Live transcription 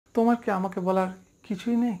তোমার কি আমাকে বলার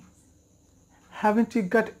কিছুই নেই? Haven't you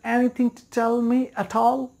got anything to tell me at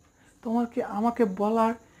all? তোমার কি আমাকে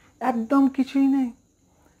বলার একদম কিছুই নেই?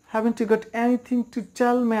 Haven't you got anything to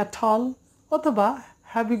tell me at all? অথবা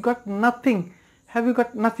have you got nothing? Have you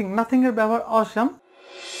got nothing? Nothing এর ব্যবহার awesome.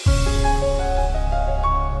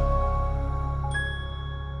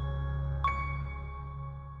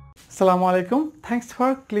 Assalamu alaikum. Thanks for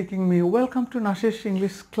clicking me. Welcome to Nasirs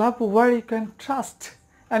English Club, where you can trust,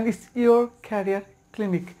 and it's your career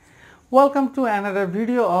clinic. Welcome to another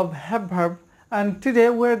video of Verb, and today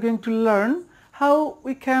we're going to learn how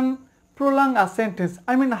we can prolong a sentence.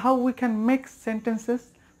 I mean how we can make sentences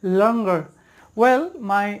longer. Well,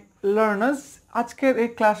 my learners, আজকের এই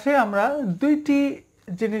ক্লাসে আমরা দুইটি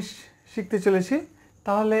জিনিস শিখতে চলেছি।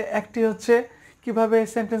 তাহলে একটি হচ্ছে কিভাবে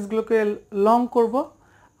সেন্টেন্সগুলোকে লং করব,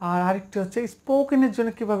 আর আরেকটি হচ্ছে স্পোকেনের জন্য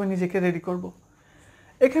কিভাবে নিজেকে রেডি করব।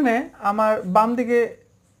 এখানে আমার বাম দিকে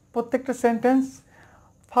প্রত্যেকটা sentence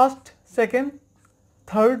first, second,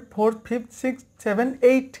 third, fourth, fifth, sixth, 7,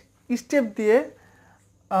 8 step দিয়ে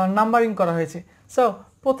নাম্বারিং করা হয়েছে। সো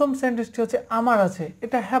প্রথম সেন্টেন্সটি হচ্ছে আমার আছে,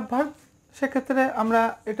 এটা হ্যাভ ভার্ব। সেক্ষেত্রে আমরা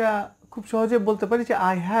এটা খুব সহজে বলতে পারি যে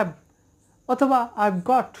আই হ্যাভ অথবা আই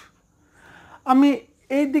গট। আমি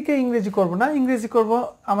এই দিকে ইংরেজি করব না, ইংরেজি করব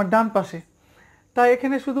আমার ডান পাশে। তাই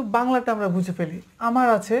এখানে শুধু বাংলাটা আমরা বুঝে ফেলি। আমার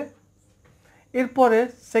আছে, এরপরে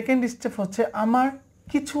সেকেন্ড স্টেপ হচ্ছে আমার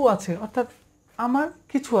কিছু আছে, অর্থাৎ আমার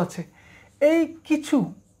কিছু আছে। এই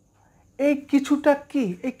কিছুটা কি?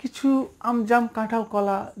 এই কিছু আম, জাম, কাঁঠাল,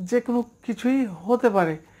 কলা, যে কোনো কিছুই হতে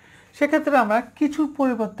পারে। সেক্ষেত্রে আমরা কিছুর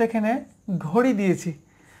পরিবর্তে এখানে ঘড়ি দিয়েছি।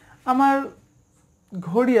 আমার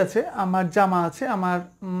ঘড়ি আছে, আমার জামা আছে, আমার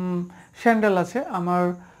স্যান্ডেল আছে, আমার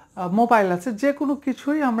মোবাইল আছে, যে কোনো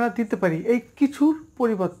কিছুই আমরা দিতে পারি এই কিছুর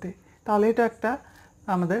পরিবর্তে। তাহলে এটা একটা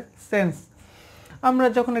আমাদের সেন্স। আমরা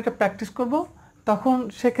যখন এটা প্র্যাকটিস করব তখন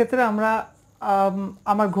সেক্ষেত্রে আমরা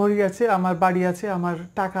আমার ঘড়ি আছে, আমার বাড়ি আছে, আমার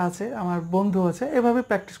টাকা আছে, আমার বন্ধু আছে, এভাবে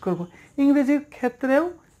প্র্যাকটিস করব। ইংরেজির ক্ষেত্রেও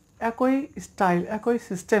একই স্টাইল, একই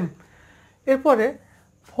সিস্টেম। এরপরে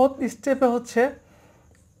ফোর্থ স্টেপে হচ্ছে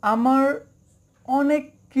আমার অনেক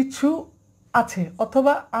কিছু আছে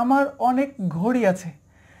অথবা আমার অনেক ঘড়ি আছে।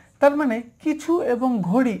 তার মানে কিছু এবং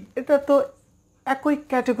ঘড়ি এটা তো একই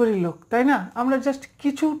ক্যাটাগরির লোক, তাই না? আমরা জাস্ট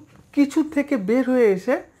কিছু থেকে বের হয়ে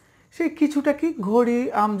এসে সেই কিছুটা কি ঘড়ি,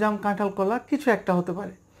 আম, জাম, কাঁঠাল, কলা কিছু একটা হতে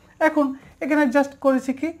পারে। এখন এখানে জাস্ট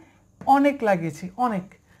করেছি কি অনেক লাগিয়েছি, অনেক।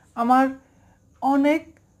 আমার অনেক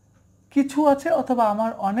কিছু আছে অথবা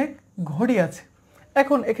আমার অনেক ঘড়ি আছে।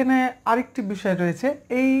 এখন এখানে আরেকটি বিষয় রয়েছে,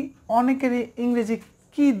 এই অনেকেরই ইংরেজি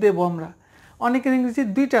কি দেব আমরা? অনেকের ইংরেজি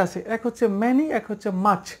দুইটা আছে, এক হচ্ছে ম্যানি, এক হচ্ছে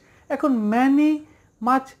মাছ। এখন ম্যানি,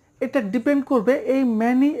 মাছ এটা ডিপেন্ড করবে এই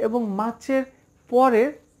ম্যানি এবং মাছের পরে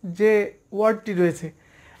যে ওয়ার্ডটি রয়েছে।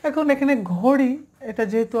 এখন এখানে ঘড়ি, এটা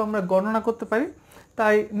যেহেতু আমরা গণনা করতে পারি,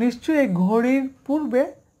 তাই নিশ্চয়ই এই ঘড়ির পূর্বে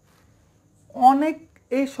অনেক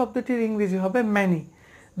এই শব্দটির ইংরেজি হবে ম্যানি।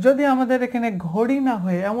 যদি আমাদের এখানে ঘড়ি না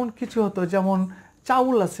হয়ে এমন কিছু হতো, যেমন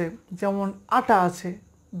চাউল আছে, যেমন আটা আছে,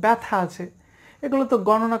 ব্যথা আছে, এগুলো তো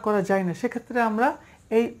গণনা করা যায় না। সেক্ষেত্রে আমরা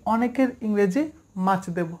এই অনেকের ইংরেজি মাছ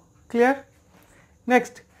দেব। ক্লিয়ার?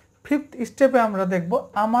 নেক্সট ফিফথ স্টেপে আমরা দেখব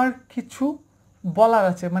আমার কিছু বলার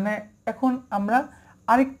আছে। মানে এখন আমরা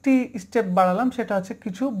আরেকটি স্টেপ বাড়ালাম, সেটা হচ্ছে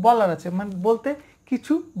কিছু বলার আছে, মানে বলতে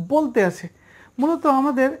কিছু বলতে আছে। মূলত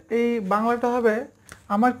আমাদের এই বাংলাটা হবে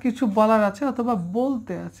আমার কিছু বলার আছে অথবা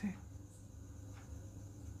বলতে আছে।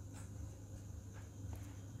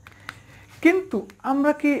 কিন্তু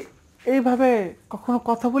আমরা কি এইভাবে কখনো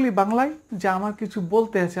কথা বলি বাংলায় যে আমার কিছু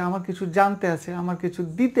বলতে আছে, আমার কিছু জানতে আছে, আমার কিছু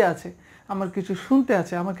দিতে আছে, আমার কিছু শুনতে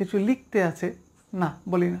আছে, আমার কিছু লিখতে আছে? না,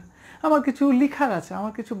 বলি না। আমার কিছু লিখার আছে,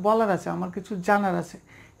 আমার কিছু বলার আছে, আমার কিছু জানার আছে,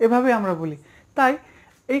 এভাবে আমরা বলি। তাই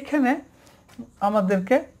এইখানে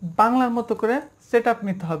আমাদেরকে বাংলার মতো করে সেট আপ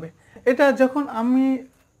নিতে হবে। এটা যখন আমি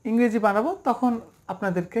ইংরেজি বানাবো তখন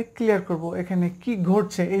আপনাদেরকে ক্লিয়ার করব এখানে কি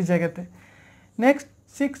ঘটছে এই জায়গাতে। নেক্সট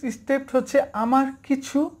সিক্স স্টেপ হচ্ছে আমার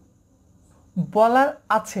কিছু বলার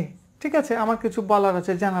আছে। ঠিক আছে, আমার কিছু বলার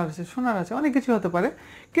আছে, জানার আছে, শোনার আছে, অনেক কিছু হতে পারে।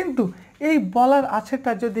 কিন্তু এই বলার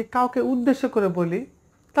আছেটা যদি কাউকে উদ্দেশ্য করে বলি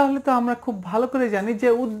তাহলে তো আমরা খুব ভালো করে জানি যে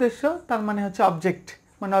উদ্দেশ্য তার মানে হচ্ছে অবজেক্ট,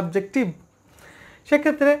 মানে অবজেক্টিভ।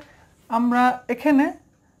 সেক্ষেত্রে আমরা এখানে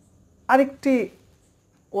আরেকটি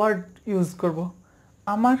ওয়ার্ড ইউজ করব,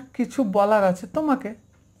 আমার কিছু বলার আছে তোমাকে,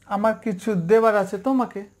 আমার কিছু দেওয়ার আছে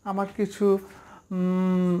তোমাকে, আমার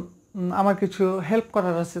কিছু হেল্প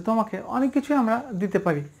করার আছে তোমাকে, অনেক কিছু আমরা দিতে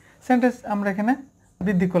পারি। সেন্টেন্স আমরা এখানে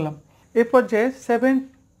বৃদ্ধি করলাম। এরপর যে 7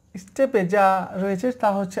 স্টেপে যা রয়েছে তা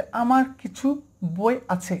হচ্ছে আমার কিছু বই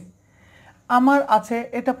আছে। আমার আছে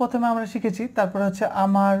এটা প্রথমে আমরা শিখেছি, তারপর হচ্ছে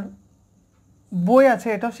আমার বই আছে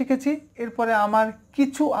এটাও শিখেছি, এরপরে আমার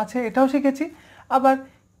কিছু আছে এটাও শিখেছি, আবার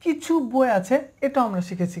কিছু বই আছে এটাও আমরা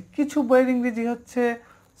শিখেছি। কিছু বইয়ের ইংরেজি হচ্ছে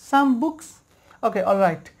সাম বুকস। ওকে,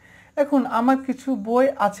 অলরাইট। এখন আমার কিছু বই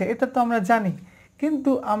আছে এটা তো আমরা জানি,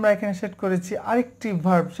 কিন্তু আমরা এখানে সেট করেছি আরেকটি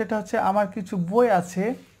ভার্ব, সেটা হচ্ছে আমার কিছু বই আছে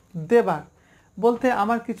দেবার। বলতে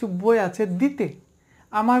আমার কিছু বই আছে দিতে,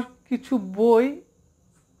 আমার কিছু বই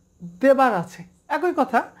দেবার আছে, একই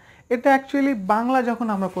কথা। এটা অ্যাকচুয়ালি বাংলা যখন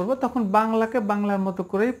আমরা করব তখন বাংলাকে বাংলার মতো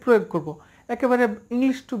করেই প্রয়োগ করব, একেবারে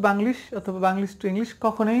ইংলিশ টু বাংলিশ অথবা বাংলিশ টু ইংলিশ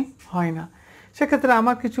কখনোই হয় না। সেক্ষেত্রে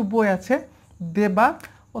আমার কিছু বই আছে দেবার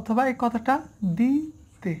অথবা এই কথাটা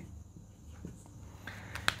দিতে,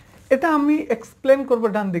 এটা আমি এক্সপ্লেন করব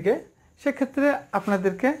ডান দিকে। সেক্ষেত্রে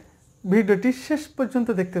আপনাদেরকে ভিডিওটি শেষ পর্যন্ত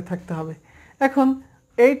দেখতে থাকতে হবে। এখন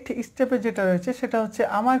 8 স্টেপে যেটা রয়েছে সেটা হচ্ছে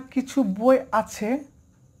আমার কিছু বই আছে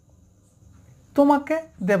তোমাকে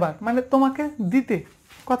দেবার, মানে তোমাকে দিতে,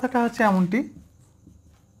 কথাটা হচ্ছে এমনটি,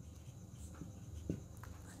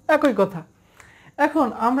 একই কথা। এখন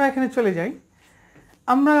আমরা এখানে চলে যাই,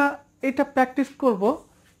 আমরা এটা প্র্যাকটিস করব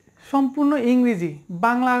সম্পূর্ণ ইংরেজি,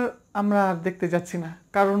 বাংলার আমরা দেখতে যাচ্ছি না,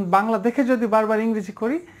 কারণ বাংলা দেখে যদি বারবার ইংরেজি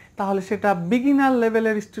করি তাহলে সেটা বিগিনার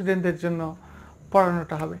লেভেলের স্টুডেন্টদের জন্য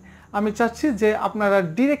পড়ানোটা হবে। আমি চাচ্ছি যে আপনারা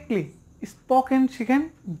ডিরেক্টলি স্পোকেন শিখেন,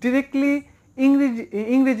 ডিরেক্টলি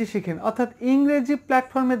ইংরেজি শিখেন, অর্থাৎ ইংরেজি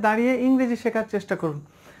প্ল্যাটফর্মে দাঁড়িয়ে ইংরেজি শেখার চেষ্টা করুন।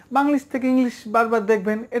 বাংলিশ থেকে ইংলিশ বারবার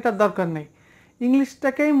দেখবেন, এটার দরকার নেই।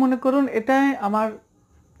 ইংলিশটাকেই মনে করুন এটাই আমার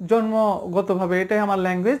জন্মগতভাবে, এটাই আমার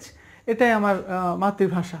ল্যাঙ্গুয়েজ, এটাই আমার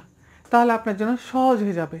মাতৃভাষা, তাহলে আপনার জন্য সহজ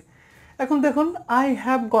হয়ে যাবে। এখন দেখুন, আই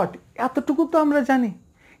হ্যাভ গট, এতটুকু তো আমরা জানি,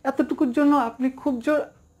 এতটুকুর জন্য আপনি খুব জোর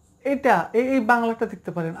এটা এই বাংলাটা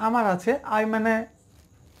দেখতে পারেন। আমার আছে, আই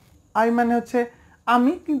মানে হচ্ছে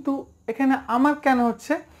আমি, কিন্তু এখানে আমার কেন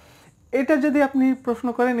হচ্ছে এটা যদি আপনি প্রশ্ন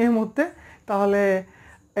করেন এই মুহূর্তে, তাহলে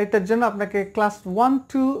এটার জন্য আপনাকে ক্লাস 1,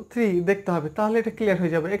 2, 3 দেখতে হবে, তাহলে এটা ক্লিয়ার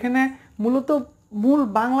হয়ে যাবে। এখানে মূলত মূল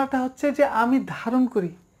বাংলাটা হচ্ছে যে আমি ধারণ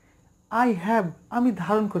করি, আই হ্যাভ, আমি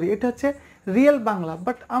ধারণ করি, এটা হচ্ছে রিয়েল বাংলা।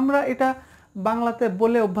 বাট আমরা এটা বাংলাতে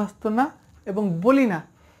বলে অভ্যস্ত না এবং বলি না।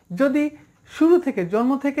 যদি শুরু থেকে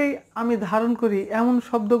জন্ম থেকেই আমি ধারণ করি এমন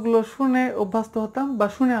শব্দগুলো শুনে অভ্যস্ত হতাম বা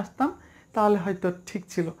শুনে আসতাম তাহলে হয়তো ঠিক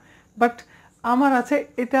ছিল। বাট আমার আছে,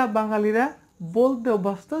 এটা বাঙালিরা বলতে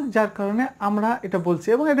অভ্যস্ত, যার কারণে আমরা এটা বলছি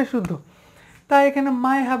এবং এটা শুদ্ধ। তাই এখানে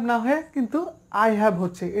মাই হ্যাভ না হয়ে কিন্তু আই হ্যাভ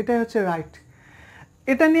হচ্ছে, এটাই হচ্ছে রাইট।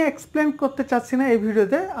 এটা নিয়ে এক্সপ্লেন করতে চাচ্ছি না এই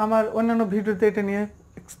ভিডিওতে, আমার অন্যান্য ভিডিওতে এটা নিয়ে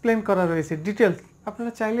এক্সপ্লেন করা রয়েছে ডিটেলস,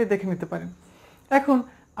 আপনারা চাইলে দেখে নিতে পারেন। এখন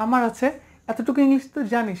আমার আছে, এতটুকু ইংলিশ তো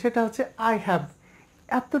জানি, সেটা হচ্ছে আই হ্যাভ,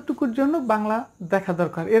 এতটুকুর জন্য বাংলা দেখা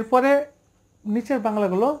দরকার, এরপরে নিচের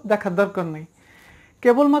বাংলাগুলো দেখার দরকার নেই।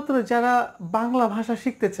 কেবলমাত্র যারা বাংলা ভাষা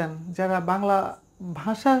শিখতে চান, যারা বাংলা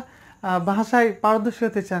ভাষায় পারদর্শী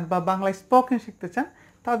হতে চান বা বাংলা স্পোকেন শিখতে চান,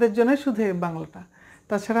 তাদের জন্য শুধু এই বাংলাটা,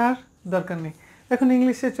 তাছাড়া আর দরকার নেই। এখন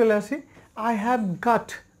ইংলিশে চলে আসি। আই হ্যাভ গট,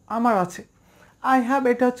 আমার আছে। আই হ্যাভ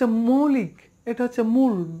এটা হচ্ছে মৌলিক, এটা হচ্ছে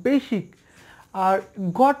মূল, বেসিক। আর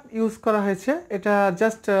গট ইউজ করা হয়েছে এটা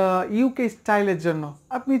জাস্ট ইউকে স্টাইলের জন্য,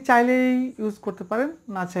 আপনি চাইলেই ইউজ করতে পারেন,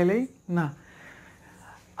 না চাইলেই না।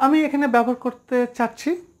 আমি এখানে ব্যবহার করতে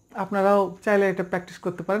চাচ্ছি, আপনারাও চাইলে এটা প্র্যাকটিস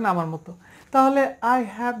করতে পারেন আমার মতো। তাহলে আই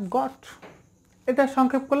হ্যাভ গট, এটা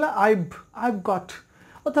সংক্ষেপ করলে আইভ গট,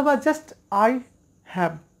 অথবা জাস্ট আই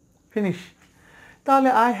হ্যাভ, ফিনিশ। তাহলে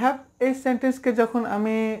আই হ্যাভ এই সেন্টেন্সকে যখন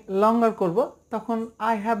আমি লঙ্গার করব তখন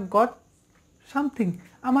আই হ্যাভ গট সামথিং,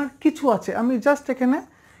 আমার কিছু আছে। আমি জাস্ট এখানে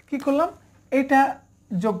কি করলাম, এটা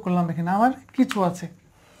যোগ করলাম, এখানে আমার কিছু আছে।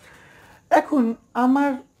 এখন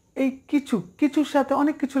আমার এই কিছুর সাথে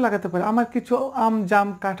অনেক কিছু লাগাতে পারি, আমার কিছু আম, জাম,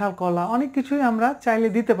 কাঁঠাল, কলা, অনেক কিছুই আমরা চাইলে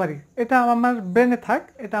দিতে পারি, এটা আমার ব্রেনে থাক,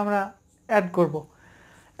 এটা আমরা অ্যাড করব।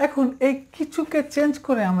 এখন এই কিছুকে চেঞ্জ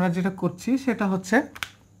করে আমরা যেটা করছি সেটা হচ্ছে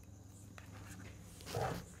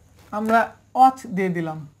আমরা অচ দিয়ে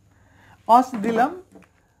দিলাম,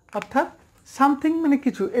 অর্থাৎ সামথিং মানে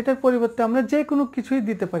কিছু, এটার পরিবর্তে আমরা যে কোনো কিছুই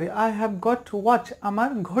দিতে পারি। আই হ্যাভ গট ওয়াচ, আমার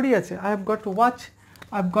ঘড়ি আছে। I have got watch,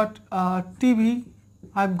 I have got TV,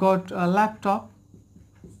 I have got laptop,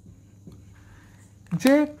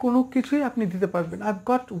 যে কোনো কিছুই আপনি দিতে পারবেন। I have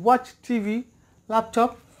got watch, TV,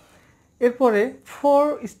 laptop. এরপরে 4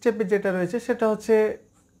 স্টেপে যেটা রয়েছে সেটা হচ্ছে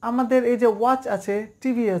আমাদের এই যে ওয়াচ আছে,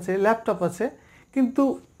 টিভি আছে, ল্যাপটপ আছে, কিন্তু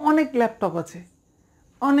অনেক ল্যাপটপ আছে,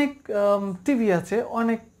 অনেক টিভি আছে,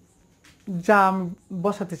 অনেক যা আমি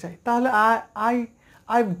বসাতে চাই। তাহলে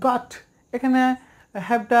আই গট, এখানে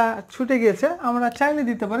হ্যাভটা ছুটে গিয়েছে, আমরা চাইলে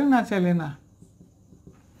দিতে পারি, না চাইলে না।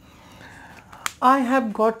 I have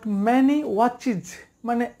got many watches,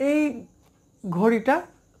 মানে এই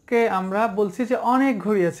ঘড়িটাকে আমরা বলছি যে অনেক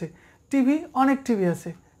ঘড়ি আছে। টিভি, অনেক টিভি আছে।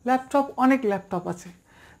 ল্যাপটপ, অনেক ল্যাপটপ আছে।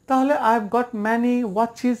 তাহলে I have got many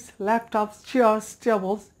watches, laptops, chairs,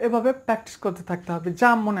 tables, এভাবে প্র্যাকটিস করতে থাকতে হবে যা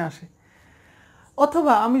মনে আসে।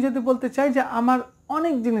 অথবা আমি যদি বলতে চাই যে আমার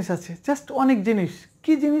অনেক জিনিস আছে, জাস্ট অনেক জিনিস,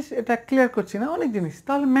 কি জিনিস এটা ক্লিয়ার করছি না, অনেক জিনিস,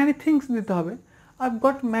 তাহলে ম্যানি থিংস দিতে হবে। I have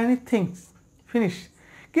got many things, finish.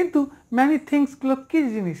 কিন্তু ম্যানি থিংসগুলো কী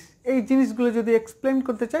জিনিস, এই জিনিসগুলো যদি এক্সপ্লেন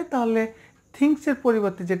করতে চাই তাহলে থিংসের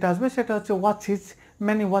পরিবর্তে যেটা আসবে সেটা হচ্ছে ওয়াচেস,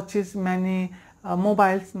 ম্যানি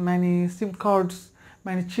মোবাইলস, ম্যানি সিম cards,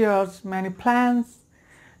 many chairs, many plans,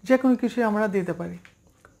 যে কোনো কিছুই আমরা দিতে পারি।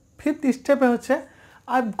 ফিফথ স্টেপে হচ্ছে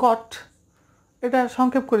আই হ্যাভ গট, এটা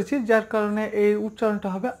সংক্ষেপ করেছি যার কারণে এই উচ্চারণটা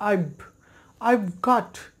হবে আইভ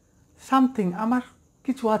গট সামথিং, আমার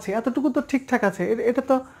কিছু আছে, এতটুকু তো ঠিকঠাক আছে, এটা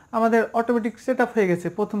তো আমাদের অটোমেটিক সেট আপ হয়ে গেছে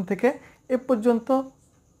প্রথম থেকে এ পর্যন্ত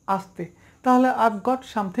আসতে। তাহলে আইভ গট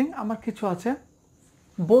সামথিং, আমার কিছু আছে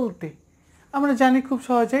বলতে। আমরা জানি খুব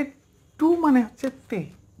সহজেই টু মানে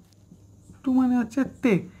হচ্ছে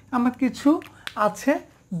তে, আমার কিছু আছে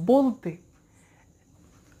বলতে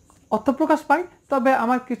অর্থ প্রকাশ পাই। তবে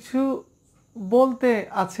আমার কিছু বলতে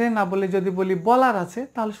আছে না বলে যদি বলি বলার আছে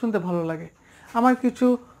তাহলে শুনতে ভালো লাগে। আমার কিছু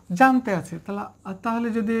জানতে আছে, তাহলে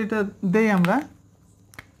যদি এটা দেই আমরা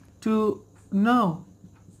টু নো,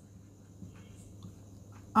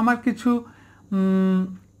 আমার কিছু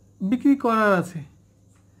বিক্রি করার আছে,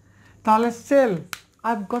 তাহলে sell,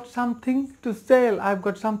 I've got something to sell, I've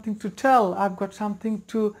got something to tell, I've got something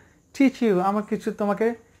to teach you, আমার কিছু তোমাকে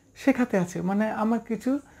শেখাতে আছে, মানে আমার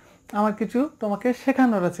কিছু তোমাকে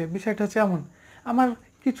শেখানোর আছে, বিষয়টা হচ্ছে এমন। আমার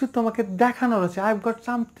কিছু তোমাকে দেখানোর আছে, I've got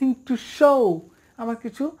something to show, আমার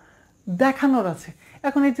কিছু দেখানোর আছে।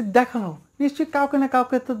 এখন এই যে দেখানো, নিশ্চয়ই কাউকে না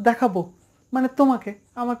কাউকে তো দেখাবো, মানে তোমাকে,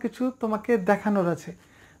 আমার কিছু তোমাকে দেখানোর আছে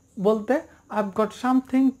বলতে I've got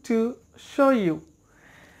something to show you.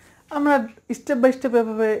 আমরা স্টেপ বাই স্টেপ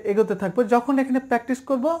এভাবে এগোতে থাকবো। যখন এখানে প্র্যাকটিস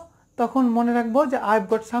করব তখন মনে রাখবো যে I've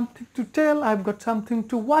got something to tell, I've got something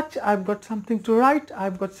to watch, I've got something to right,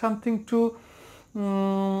 I've got something to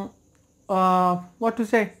what to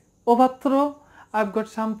say, overthrow, I've got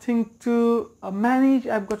something to manage,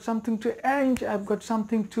 I've got something to arrange, I've got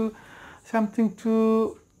something to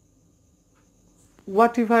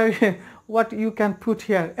whatever what you can put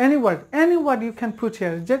here, any word you can put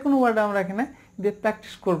here, যে কোনো word আমরা এখানে দিয়ে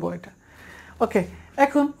practice করবো এটা। ওকে,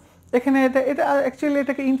 এখন এখানে এটা অ্যাকচুয়ালি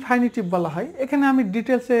এটাকে ইনফাইনিটিভ বলা হয়। এখানে আমি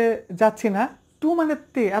ডিটেলসে যাচ্ছি না, টু মানে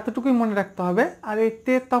তে, এতটুকুই মনে রাখতে হবে। আর এই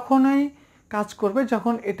তে তখনই কাজ করবে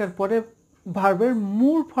যখন এটার পরে ভার্বের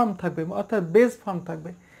মূল ফর্ম থাকবে, অর্থাৎ বেস ফর্ম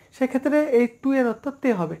থাকবে, সেক্ষেত্রে এই টু এর অর্থ তে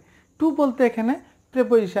হবে। টু বলতে এখানে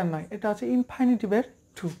প্রেপোজিশন নয়, এটা হচ্ছে ইনফাইনিটিভের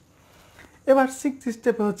টু। এবার সিক্সথ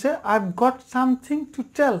স্টেপে হচ্ছে I've got something to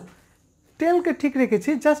tell, টেলকে ঠিক রেখেছি,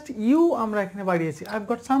 জাস্ট ইউ আমরা এখানে বাড়িয়েছি, I've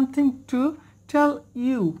got something to tell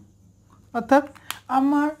you, অর্থাৎ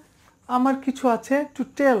আমার কিছু আছে টু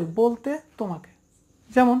টেল বলতে তোমাকে।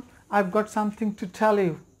 যেমন I've got something to tell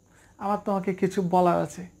you, আমার তোমাকে কিছু বলার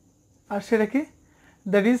আছে, আর সেটা কি,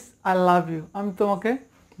 that is I love you, আমি তোমাকে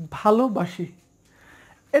ভালোবাসি,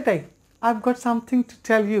 এটাই I've got something to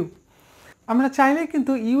tell you. আমরা চাইলে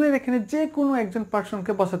কিন্তু ইউ এর এখানে যে কোনো একজন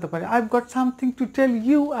পার্সনকে বসাতে পারি। I've got something to tell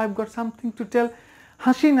you, I've got something to tell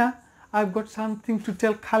Hasina, I've got something to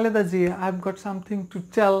tell Khaleda Zia, I've got something to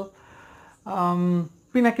tell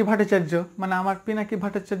Pinaki Bhattacharya, মানে আমার পিনাকি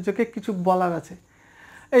ভট্টাচার্যকে কিছু বলার আছে।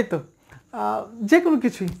 এই তো যে কোনো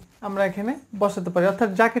কিছুই আমরা এখানে বসাতে পারি, অর্থাৎ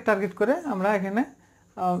যাকে টার্গেট করে আমরা এখানে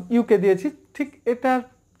ইউকে দিয়েছি, ঠিক এটা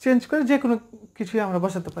চেঞ্জ করে যে কোনো কিছুই আমরা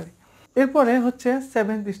বসাতে পারি। এরপরে হচ্ছে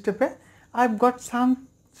সেভেন্থ স্টেপে আইভ গট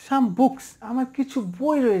সাম বুকস, আমার কিছু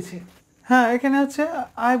বই রয়েছে। হ্যাঁ, এখানে হচ্ছে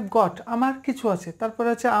আইভ গট, আমার কিছু আছে, তারপরে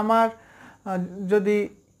হচ্ছে আমার যদি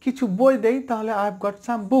কিছু বই দেই তাহলে আইভ গট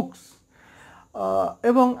সাম বুকস,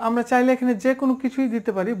 এবং আমরা চাইলে এখানে যে কোনো কিছুই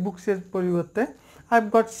দিতে পারি বুকসের পরিবর্তে। I've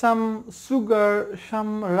got some sugar,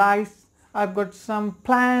 some rice, I've got some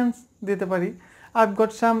plants দিতে পারি, I've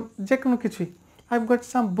got some যে কোনো কিছুই, I've got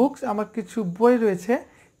some books, আমার কিছু বই রয়েছে,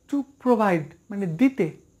 to provide মানে দিতে,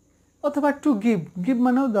 অথবা to give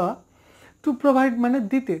মানেও দেওয়া, to provide মানে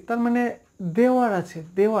দিতে, তার মানে দেওয়ার আছে,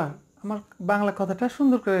 দেওয়ার, আমার বাংলা কথাটা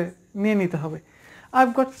সুন্দর করে নিয়ে নিতে হবে।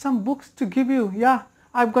 I've got some books to give you, yeah,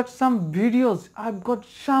 I've got some videos, I've got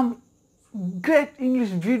some great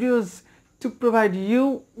English videos to provide you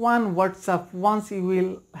one WhatsApp, once you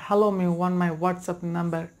will hello me on my WhatsApp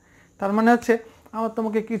number, তার মানে হচ্ছে আমার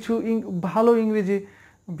তোমাকে কিছু ভালো ইংরেজি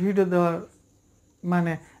video দেওয়ার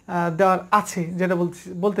আছে, যেটা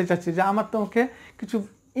বলতে চাচ্ছি যে আমার তোমাকে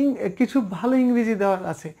কিছু ভালো ইংরেজি দেওয়ার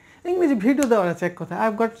আছে, ইংরেজি ভিডিও দেওয়ার আছে, এক কথা।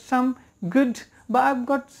 I've got some good, বা I've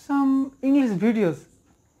got some English videos,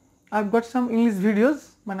 I've got some English videos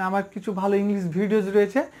মানে আমার কিছু ভালো ইংলিশ ভিডিওস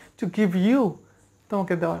রয়েছে টু গিভ ইউ,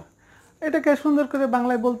 তোমাকে দেওয়ার। এটাকে সুন্দর করে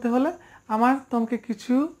বাংলায় বলতে হলে আমার তোমাকে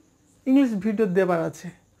কিছু ইংলিশ ভিডিও দেবার আছে।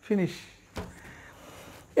 ফিনিশ।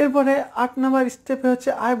 এরপরে 8 নম্বর স্টেপে হচ্ছে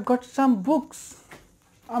I have got some books,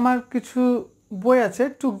 আমার কিছু বই আছে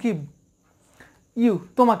টু গিভ ইউ,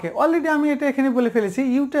 তোমাকে। অলরেডি আমি এটা এখানে বলে ফেলেছি,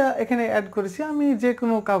 ইউটা এখানে অ্যাড করেছি, আমি যে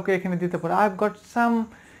কোনো কাউকে এখানে দিতে পারি। I have got some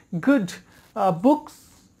good books,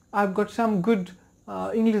 I have got some good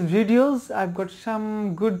English videos, I have got some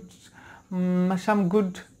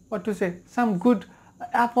good what to say, some good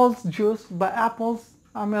apples juice বা অ্যাপলস,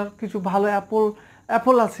 আমার কিছু ভালো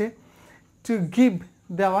অ্যাপল আছে টু গিভ,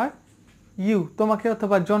 দেওয়ার ইউ, তোমাকে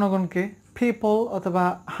অথবা জনগণকে, পিপল অথবা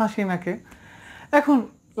হাসিনাকে। এখন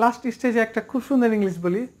লাস্ট স্টেজে একটা খুব সুন্দর ইংলিশ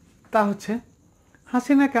বলি, তা হচ্ছে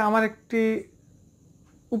হাসিনাকে আমার একটি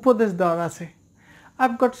উপদেশ দেওয়ার আছে।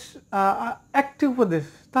 আইভ গট একটি উপদেশ,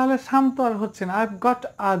 তাহলে শান্ত আর হচ্ছে না। I've got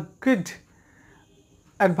a good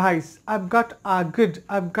advice, I've got a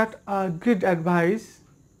good advice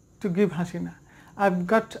to give Hasina, I've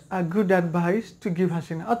got a good advice to give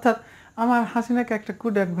Hasina, অর্থাৎ আমার হাসিনাকে একটা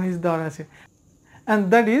গুড অ্যাডভাইস দেওয়ার আছে। অ্যান্ড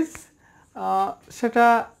দ্যাট ইজ, সেটা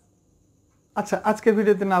আচ্ছা আজকের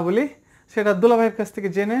ভিডিওতে না বলি, সেটা দুলাভাইয়ের কাছ থেকে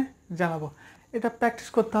জেনে জানাবো। এটা প্র্যাকটিস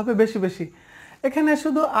করতে হবে বেশি বেশি। এখানে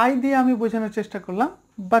শুধু আই দিয়ে আমি বোঝানোর চেষ্টা করলাম,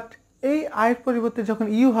 বাট এই আয়ের পরিবর্তে যখন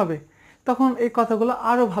ইউ হবে তখন এই কথাগুলো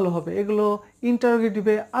আরও ভালো হবে, এগুলো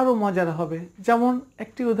ইন্টারোগেটিভে আরও মজার হবে। যেমন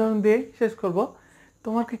একটি উদাহরণ দিয়ে শেষ করব,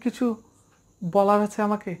 তোমার কি কিছু বলার আছে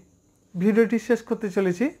আমাকে? ভিডিওটি শেষ করতে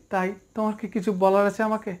চলেছি, তাই তোমার কি কিছু বলার আছে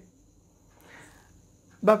আমাকে?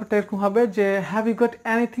 ব্যাপারটা এরকম হবে যে have you got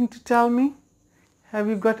anything to tell me, have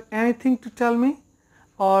you got anything to tell me,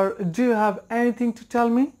 or do you have anything to tell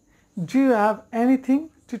me, do you have anything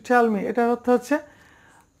to tell me. এটার অর্থ হচ্ছে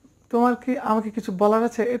তোমার কি আমাকে কিছু বলার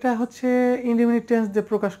আছে। এটা হচ্ছে ইনডিফিনিট টেন্স দিয়ে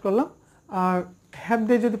প্রকাশ করলাম। আর হ্যাভ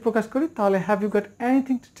দিয়ে যদি প্রকাশ করি তাহলে have you got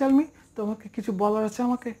anything to tell me, তোমাকে কিছু বলার আছে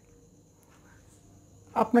আমাকে?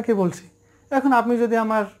 আপনাকে বলছি। এখন আপনি যদি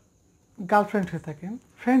আমার গার্লফ্রেন্ড হয়ে থাকেন,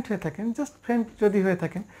 ফ্রেন্ড হয়ে থাকেন, জাস্ট ফ্রেন্ড যদি হয়ে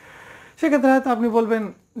থাকেন, সেক্ষেত্রে হয়তো আপনি বলবেন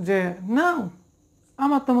যে না,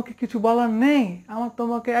 আমার তোমাকে কিছু বলার নেই, আমার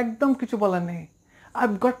তোমাকে একদম কিছু বলার নেই।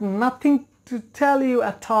 I've got nothing to tell you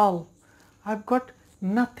at all. I've got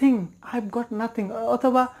nothing.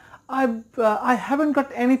 অথবা I haven't got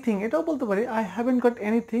anything, এটাও বলতে পারি, I haven't got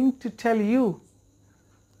anything to tell you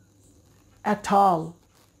at all.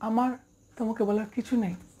 আমার তোমাকে বলার কিছু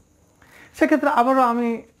নেই। সেক্ষেত্রে আবারও আমি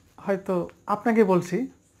হয়তো আপনাকে বলছি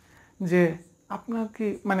যে আপনার কি,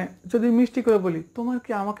 মানে যদি মিষ্টি করে বলি, তোমার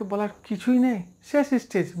কি আমাকে বলার কিছুই নেই? শেষ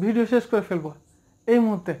স্টেজ, ভিডিও শেষ করে ফেলবো এই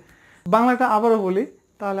মুহূর্তে। বাংলাটা আবারও বলি,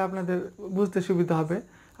 তাহলে আপনাদের বুঝতে সুবিধা হবে।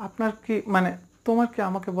 আপনার কি, মানে তোমার কি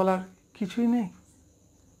আমাকে বলার কিছুই নেই?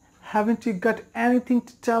 Haven't you got anything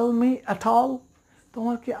to tell me at all?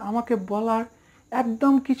 তোমার কি আমাকে বলার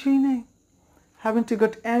একদম কিছুই নেই? Haven't you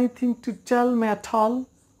got anything to tell me at all?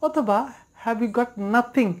 অথবা have you got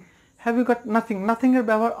nothing? Have you got nothing? Nothing এর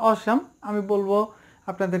ব্যবহার অসম, আমি বলবো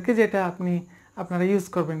আপনাদেরকে যেটা আপনারা ইউজ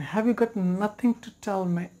করবেন। Have you got nothing to tell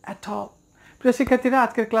me at all? প্রিয় শিক্ষার্থীরা,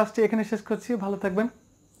 আজকের ক্লাসটি এখানে শেষ করছি। ভালো থাকবেন,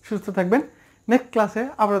 সুস্থ থাকবেন। নেক্সট ক্লাসে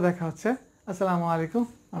আবারও দেখা হচ্ছে। আসসালামু আলাইকুম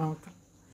ওয়া রাহমাতুল্লাহ।